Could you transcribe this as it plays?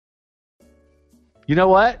You know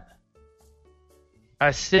what?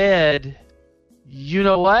 I said, you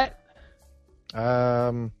know what?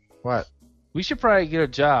 What? We should probably get a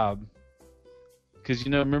job. Because,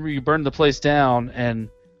 remember you burned the place down and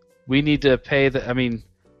we need to pay we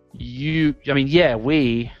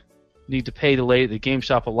need to pay the lady at the game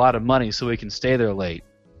shop a lot of money so we can stay there late.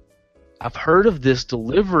 I've heard of this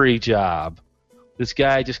delivery job. This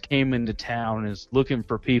guy just came into town and is looking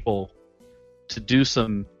for people to do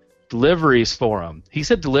some deliveries for him. He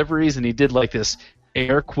said deliveries and he did like this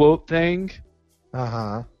air quote thing.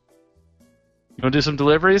 Uh-huh. You want to do some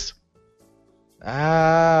deliveries?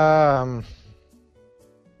 Well,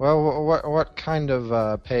 what kind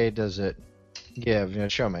of pay does it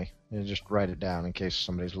give? Show me. Just write it down in case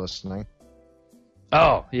somebody's listening.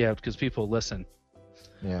 Oh, yeah, because people listen.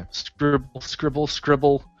 Yeah. Scribble, scribble,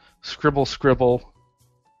 scribble, scribble, scribble,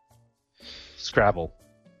 Scrabble.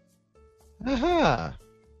 Uh-huh.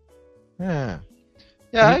 Yeah.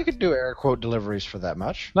 Yeah, I could do air quote deliveries for that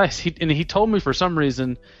much. Nice. He told me for some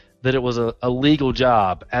reason that it was a legal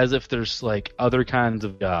job, as if there's like other kinds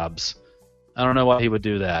of jobs. I don't know why he would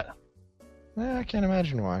do that. Yeah, I can't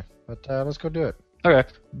imagine why. But let's go do it. Okay.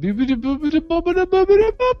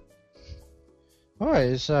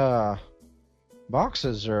 Boys,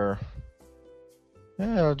 boxes are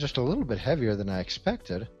just a little bit heavier than I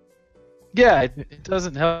expected. Yeah, it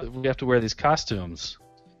doesn't help that we have to wear these costumes.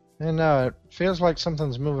 And it feels like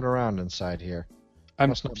something's moving around inside here.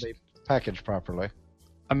 Must not be packaged properly.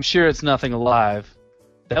 I'm sure it's nothing alive.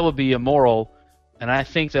 That would be immoral, and I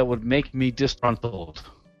think that would make me disgruntled.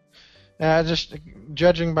 Just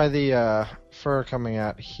judging by the fur coming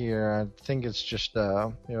out here, I think it's just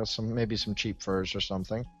some cheap furs or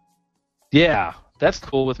something. Yeah, that's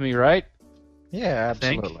cool with me, right? Yeah,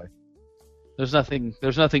 absolutely. There's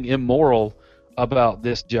nothing immoral about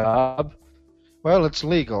this job. Well, it's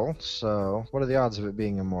legal, so what are the odds of it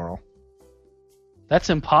being immoral? That's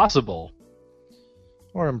impossible.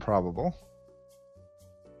 Or improbable.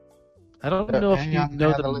 I don't know if you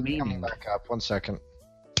know the meaning. Coming back up. 1 second.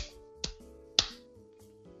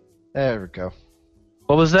 There we go.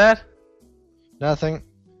 What was that? Nothing.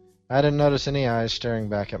 I didn't notice any eyes staring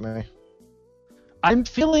back at me. I'm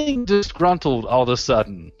feeling disgruntled all of a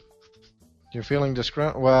sudden. You're feeling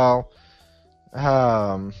disgruntled? Well,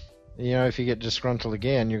 if you get disgruntled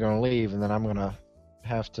again, you're going to leave, and then I'm going to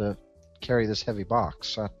have to carry this heavy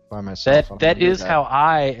box by myself. That is how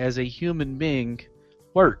I, as a human being,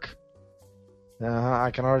 work.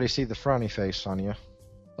 I can already see the frowny face on you.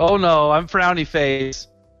 Oh no, I'm frowny face.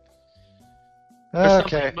 There's Okay.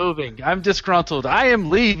 something moving. I'm disgruntled. I am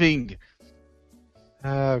leaving.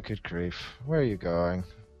 Oh, good grief. Where are you going?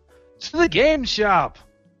 To the game shop.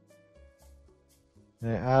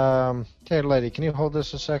 Hey, lady, can you hold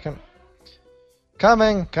this a second?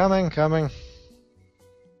 Coming. Yeah,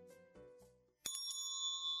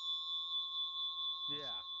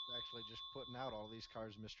 actually just putting out all these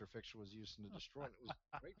cars Mr. Fixer was using to destroy. It was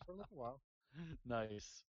great for a little while.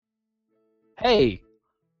 Nice. Hey,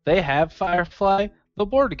 they have Firefly, the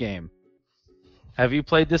board game. Have you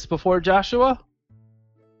played this before, Joshua?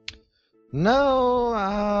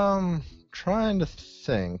 No, trying to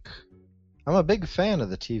think. I'm a big fan of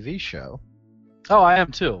the TV show. Oh, I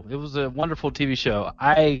am too. It was a wonderful TV show.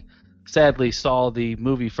 I sadly saw the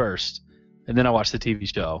movie first, and then I watched the TV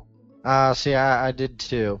show. See, I did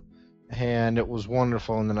too. And it was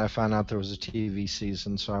wonderful, and then I found out there was a TV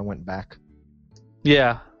season, so I went back.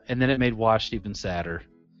 Yeah, and then it made Watched even sadder.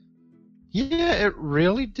 Yeah, it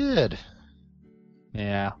really did.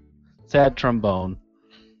 Yeah. Sad trombone.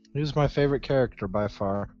 He was my favorite character by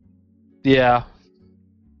far. Yeah.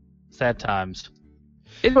 Sad times.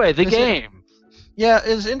 Anyway, the game. Yeah,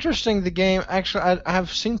 it's interesting, the game. Actually,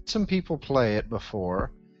 I've seen some people play it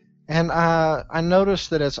before, and I noticed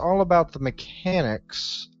that it's all about the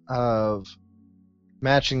mechanics of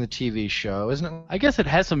matching the TV show, isn't it? I guess it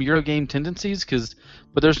has some Eurogame tendencies,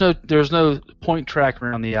 but there's no point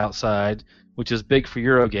tracker on the outside, which is big for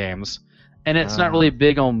Eurogames, and it's not really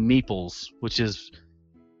big on meeples, which is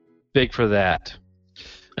big for that.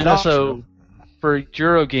 And also, for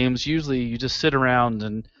Eurogames, usually you just sit around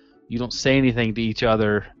and you don't say anything to each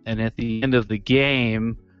other, and at the end of the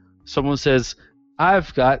game, someone says,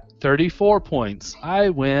 "I've got 34 points. I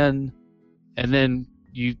win," and then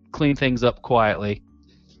you clean things up quietly,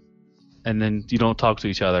 and then you don't talk to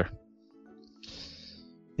each other.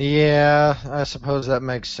 Yeah, I suppose that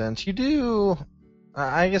makes sense. You do.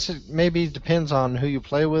 I guess it maybe depends on who you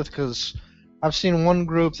play with, because I've seen one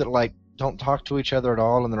group that don't talk to each other at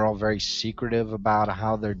all, and they're all very secretive about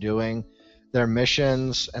how they're doing their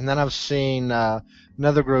missions. And then I've seen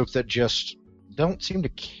another group that just don't seem to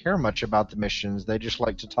care much about the missions. They just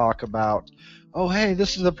like to talk about, oh, hey,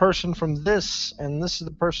 this is the person from this, and this is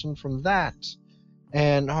the person from that.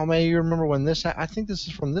 And, oh, man, you remember when this... I think this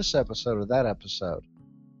is from this episode or that episode.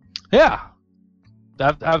 Yeah.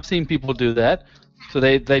 I've seen people do that. So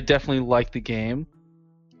they definitely like the game.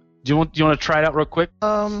 Do you want to try it out real quick?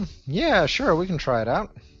 Yeah, sure, we can try it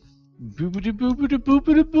out.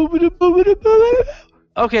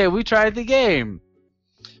 Okay, we tried the game.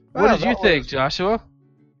 What Well, did you think, Joshua?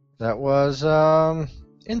 That was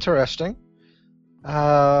interesting.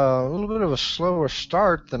 A little bit of a slower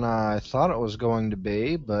start than I thought it was going to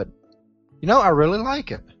be, but I really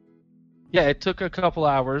like it. Yeah, it took a couple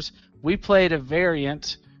hours. We played a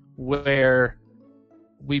variant where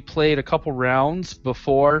we played a couple rounds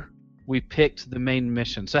before we picked the main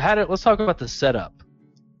mission. So let's talk about the setup.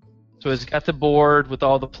 So it's got the board with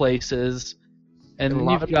all the places, and A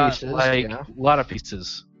lot you've of got pieces, a lot of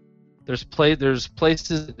pieces. There's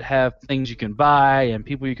places that have things you can buy and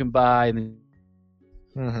people you can buy,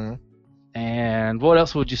 and what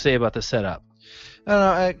else would you say about the setup? I don't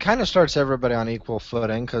know, it kind of starts everybody on equal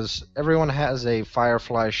footing because everyone has a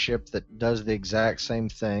Firefly ship that does the exact same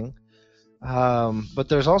thing. But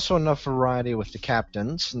there's also enough variety with the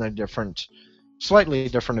captains and their slightly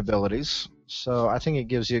different abilities. So I think it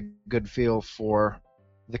gives you a good feel for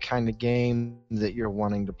the kind of game that you're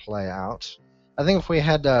wanting to play out. I think if we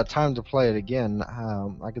had time to play it again,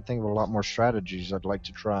 I could think of a lot more strategies I'd like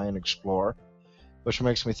to try and explore, which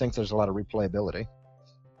makes me think there's a lot of replayability.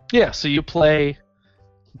 Yeah, so you play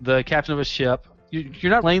the captain of a ship.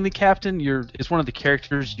 You're not playing the captain. It's one of the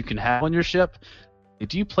characters you can have on your ship.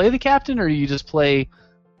 Do you play the captain, or you just play?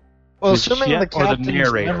 Well, the assuming ship the or the captain's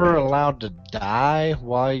narrator? never allowed to die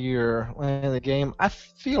while you're playing the game, I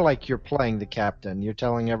feel like you're playing the captain. You're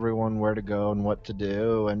telling everyone where to go and what to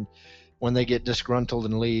do, and when they get disgruntled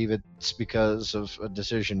and leave, it's because of a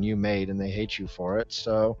decision you made and they hate you for it.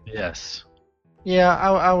 So, Yes. yeah,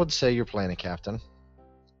 I would say you're playing a captain.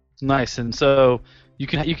 Nice. And so you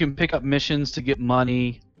can pick up missions to get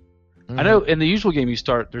money. Mm-hmm. I know in the usual game you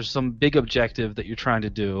start, there's some big objective that you're trying to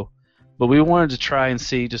do, but we wanted to try and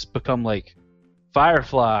just become like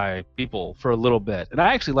Firefly people for a little bit, and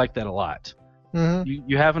I actually like that a lot. Mm-hmm.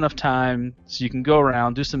 You have enough time so you can go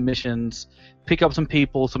around, do some missions, pick up some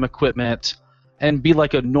people, some equipment, and be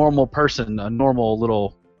like a normal person, a normal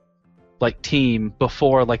little like team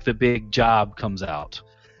before like the big job comes out.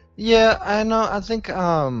 Yeah, I know. I think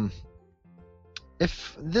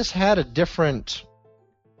if this had a different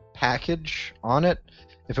package on it,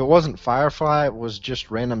 if it wasn't Firefly, it was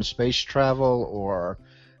just random space travel or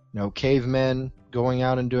cavemen going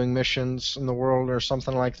out and doing missions in the world or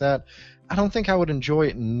something like that, I don't think I would enjoy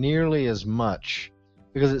it nearly as much,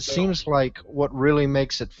 because it seems like what really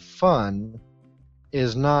makes it fun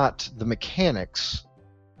is not the mechanics,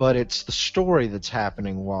 but it's the story that's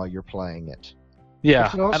happening while you're playing it. Yeah,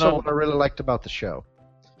 Which is also what I really liked about the show.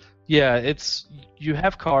 Yeah, you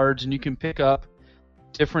have cards and you can pick up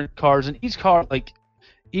different cards, and each card, like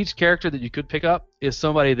each character that you could pick up is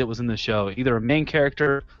somebody that was in the show, either a main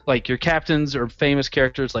character, like your captains or famous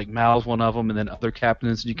characters, like Mal's one of them, and then other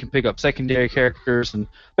captains. And you can pick up secondary characters, and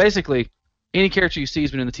basically any character you see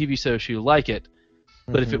has been in the TV show, so you like it.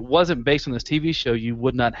 But if it wasn't based on this TV show, you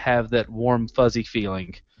would not have that warm, fuzzy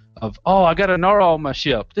feeling of, oh, I got a Narwhal on my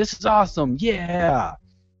ship. This is awesome. Yeah.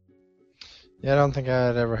 Yeah, I don't think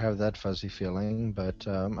I'd ever have that fuzzy feeling, but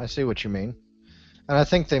I see what you mean. And I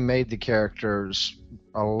think they made the characters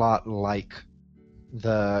a lot like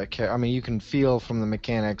I mean, you can feel from the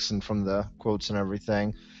mechanics and from the quotes and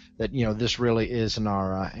everything that, this really is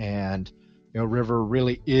Nara, and, River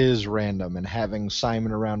really is random, and having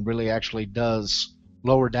Simon around really actually does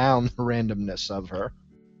lower down the randomness of her.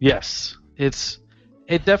 Yes. It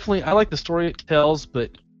definitely, I like the story it tells,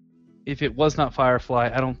 but if it was not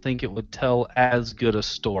Firefly, I don't think it would tell as good a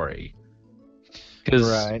story. Because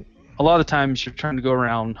Right. a lot of times you're trying to go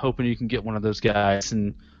around hoping you can get one of those guys.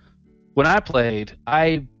 And when I played,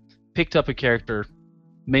 I picked up a character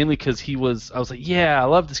mainly because I was like, yeah, I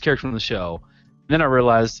love this character from the show. And then I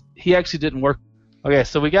realized he actually didn't work. Okay,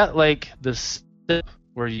 so we got like this step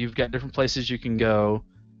where you've got different places you can go.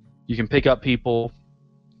 You can pick up people.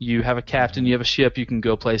 You have a captain. You have a ship. You can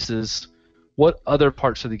go places. What other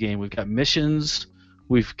parts of the game? We've got missions.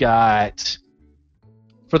 We've got,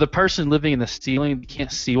 for the person living in the ceiling,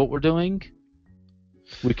 can't see what we're doing.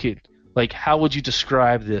 We could, like, how would you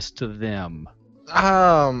describe this to them?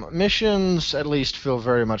 Missions at least feel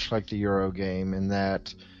very much like the Euro game in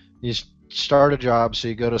that you start a job, so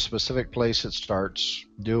you go to a specific place it starts,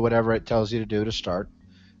 do whatever it tells you to do to start,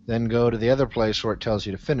 then go to the other place where it tells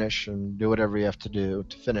you to finish, and do whatever you have to do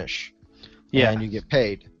to finish. Yeah. and you get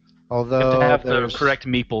paid. You Although have to have there's- the correct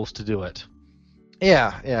meeples to do it.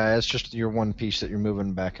 Yeah, it's just your one piece that you're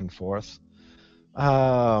moving back and forth.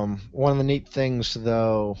 One of the neat things,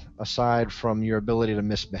 though, aside from your ability to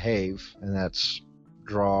misbehave, and that's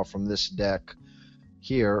draw from this deck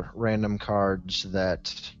here random cards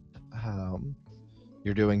that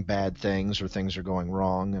you're doing bad things or things are going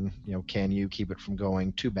wrong, and can you keep it from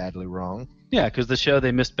going too badly wrong? Yeah, because the show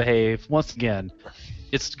they misbehave. Once again,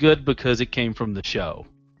 it's good because it came from the show.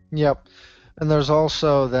 Yep. And there's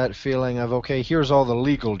also that feeling of, okay, here's all the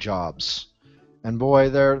legal jobs. And boy,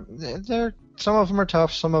 they're some of them are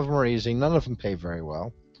tough, some of them are easy, none of them pay very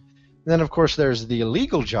well. And then, of course, there's the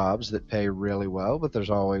illegal jobs that pay really well, but there's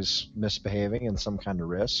always misbehaving and some kind of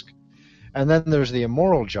risk. And then there's the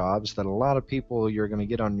immoral jobs that a lot of people you're going to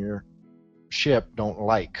get on your ship don't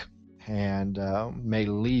like and may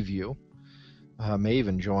leave you, may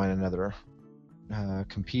even join another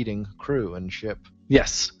competing crew and ship.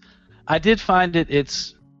 Yes. I did find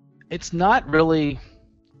it's not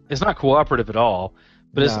not cooperative at all,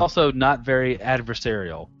 but it's No. also not very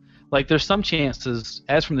adversarial. Like there's some chances,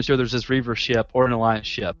 as from the show, there's this Reaver ship or an Alliance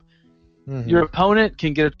ship. Mhm. Your opponent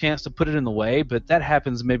can get a chance to put it in the way, but that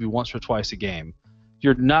happens maybe once or twice a game.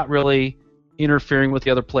 You're not really interfering with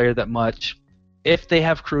the other player that much. If they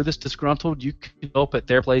have crew that's disgruntled, you can go up at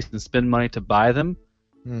their place and spend money to buy them.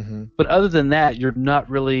 Mhm. But other than that, you're not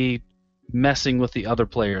really messing with the other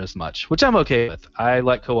player as much, which I'm okay with. I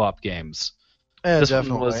like co-op games. Yeah, This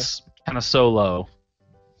definitely. one was kind of solo.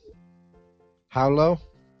 How low?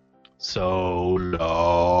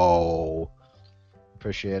 Solo.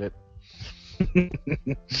 Appreciate it.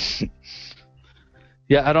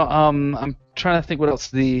 Yeah, I don't. I'm trying to think what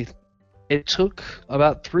else. It took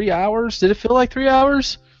about 3 hours. Did it feel like 3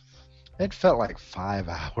 hours? It felt like 5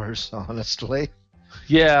 hours, honestly.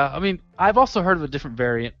 Yeah, I mean, I've also heard of a different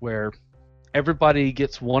variant where everybody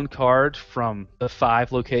gets one card from the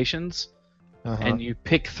 5 locations, Uh-huh. and you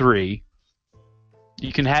pick 3.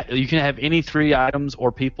 You can have any 3 items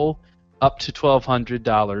or people up to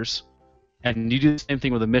 $1,200, and you do the same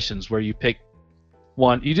thing with the missions where you pick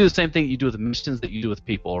one. You do the same thing you do with the missions that you do with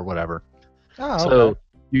people or whatever. Oh, So okay.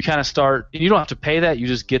 you kind of start. You don't have to pay that. You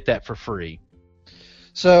just get that for free.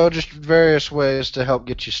 So just various ways to help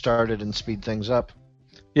get you started and speed things up.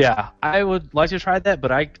 Yeah, I would like to try that,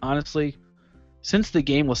 but I honestly, since the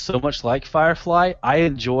game was so much like Firefly, I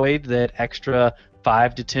enjoyed that extra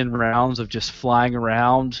 5 to 10 rounds of just flying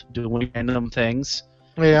around doing random things.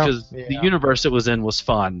 Yeah. Because the universe it was in was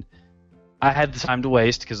fun. I had the time to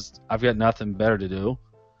waste because I've got nothing better to do.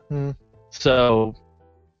 Hmm. So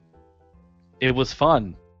it was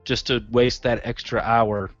fun just to waste that extra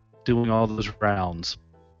hour doing all those rounds.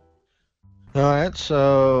 All right.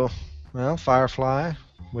 So, well, Firefly.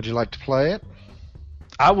 Would you like to play it?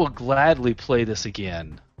 I will gladly play this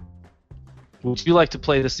again. Would you like to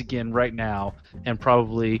play this again right now and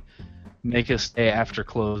probably make us stay after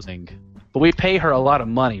closing? But we pay her a lot of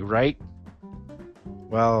money, right?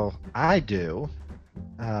 Well, I do.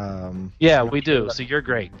 Yeah, we do. So you're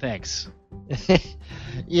great. Thanks.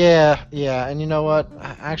 yeah. And you know what?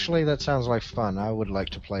 Actually, that sounds like fun. I would like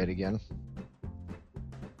to play it again.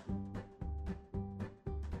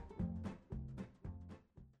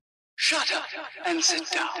 Shut up and sit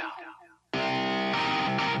down.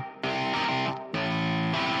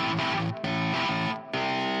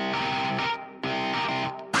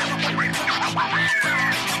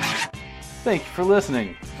 Thank you for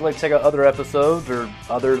listening. If you'd like to check out other episodes or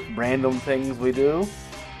other random things we do,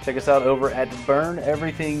 check us out over at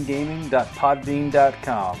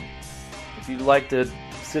burneverythinggaming.podbean.com. If you'd like to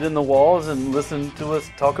sit in the walls and listen to us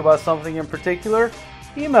talk about something in particular,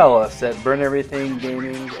 email us at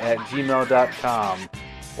burneverythinggaming@gmail.com,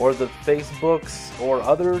 or the Facebooks or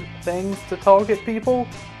other things to talk at people.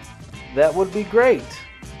 That would be great.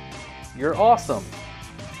 You're awesome,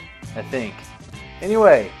 I think.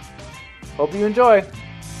 Anyway, hope you enjoy.